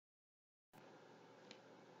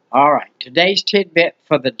All right, today's tidbit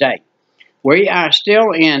for the day. We are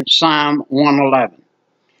still in Psalm 111.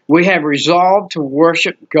 We have resolved to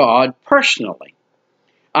worship God personally.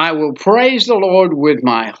 I will praise the Lord with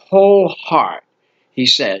my whole heart, he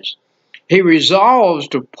says. He resolves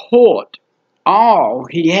to put all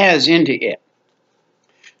he has into it,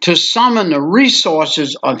 to summon the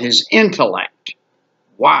resources of his intellect.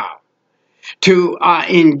 Wow. To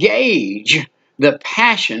engage the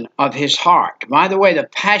passion of his heart. By the way, the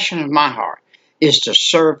passion of my heart is to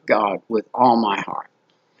serve God with all my heart.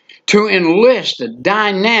 To enlist the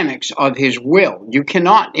dynamics of his will. You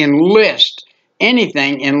cannot enlist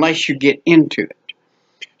anything unless you get into it.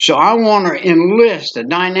 So I want to enlist the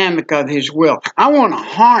dynamic of his will. I want to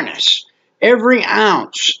harness every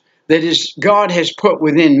ounce that God has put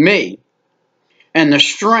within me and the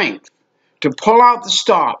strength to pull out the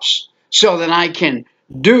stops so that I can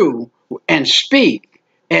do and speak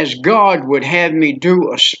as God would have me do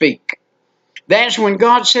or speak. That's when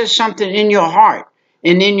God says something in your heart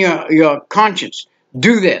and in your conscience.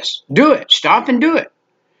 Do this. Do it. Stop and do it.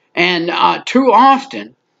 And too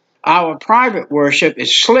often, our private worship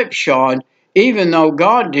is slipshod, even though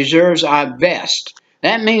God deserves our best.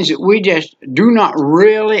 That means that we just do not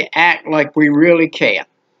really act like we really care.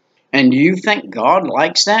 And do you think God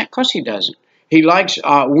likes that? Of course he doesn't. He likes,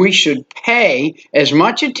 we should pay as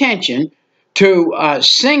much attention to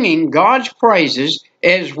singing God's praises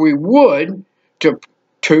as we would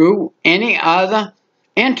to any other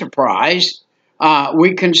enterprise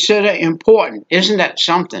we consider important. Isn't that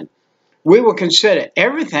something? We will consider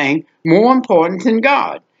everything more important than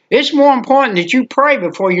God. It's more important that you pray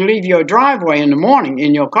before you leave your driveway in the morning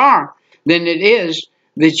in your car than it is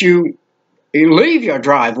that you leave your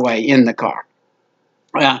driveway in the car.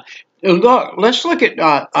 Let's look at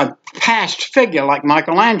a past figure like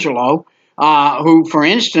Michelangelo, who, for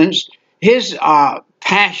instance, his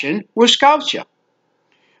passion was sculpture.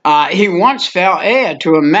 He once fell heir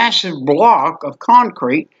to a massive block of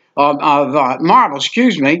concrete, of marble,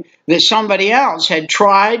 that somebody else had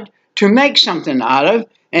tried to make something out of,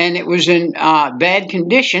 and it was in bad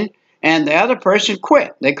condition, and the other person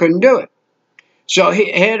quit. They couldn't do it. So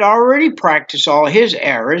he had already practiced all his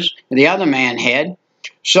errors, the other man had.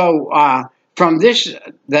 So from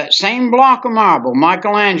that same block of marble,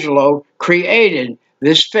 Michelangelo created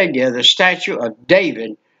this figure, the statue of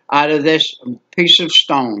David, out of this piece of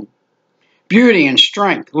stone. Beauty and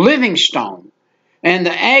strength, living stone, and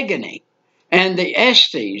the agony and the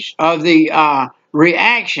esthete of the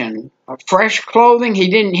reaction of fresh clothing. He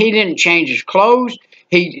didn't change his clothes.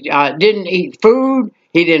 He didn't eat food.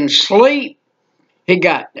 He didn't sleep. He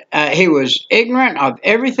was ignorant of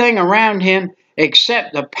everything around him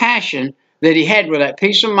except the passion that he had with that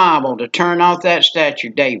piece of marble to turn out that statue,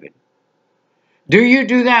 David. Do you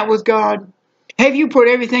do that with God? Have you put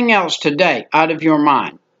everything else today out of your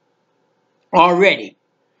mind already,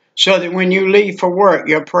 so that when you leave for work,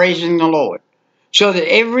 you're praising the Lord? So that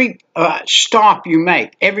every stop you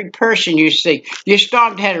make, every person you see, you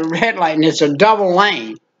stopped at a red light and it's a double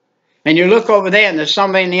lane. And you look over there and there's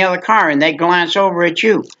somebody in the other car and they glance over at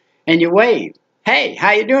you and you wave. Hey,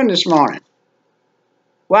 how you doing this morning?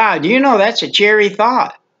 Wow, do you know that's a cheery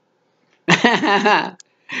thought?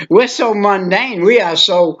 We're so mundane. We are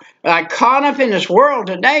so caught up in this world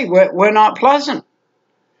today. We're not pleasant.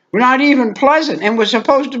 We're not even pleasant, and we're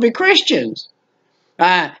supposed to be Christians.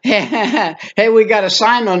 Hey, we got a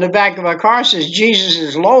sign on the back of our car that says Jesus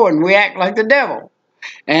is Lord, and we act like the devil.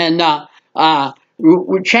 And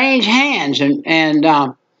we changed hands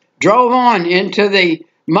and drove on into the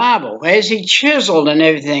marble as he chiseled and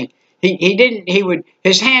everything.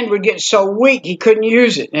 His hand would get so weak he couldn't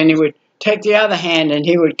use it, and he would take the other hand and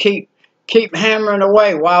he would keep hammering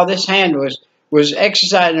away while this hand was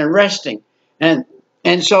exercising and resting.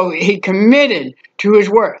 And so he committed to his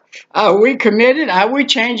work. Are we committed? Are we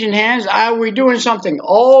changing hands? Are we doing something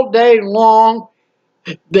all day long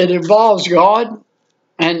that involves God?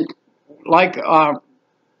 And like,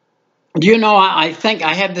 do you know, I think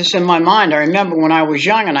I had this in my mind. I remember when I was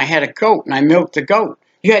young and I had a goat and I milked the goat.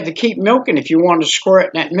 You had to keep milking if you wanted to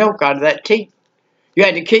squirt that milk out of that teat. You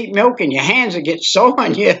had to keep milking. Your hands would get sore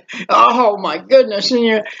on you. Oh, my goodness.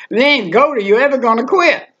 And then, goat, are you ever going to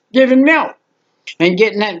quit giving milk and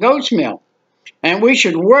getting that goat's milk? And we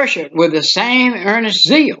should worship with the same earnest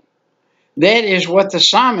zeal. That is what the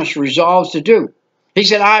psalmist resolves to do. He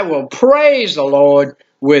said, I will praise the Lord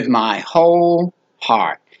with my whole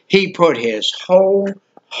heart. He put his whole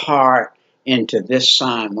heart into this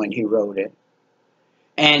psalm when he wrote it.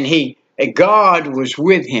 And God was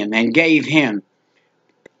with him and gave him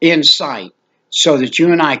insight so that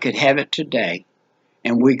you and I could have it today,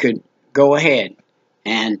 and we could go ahead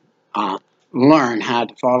and learn how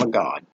to follow God.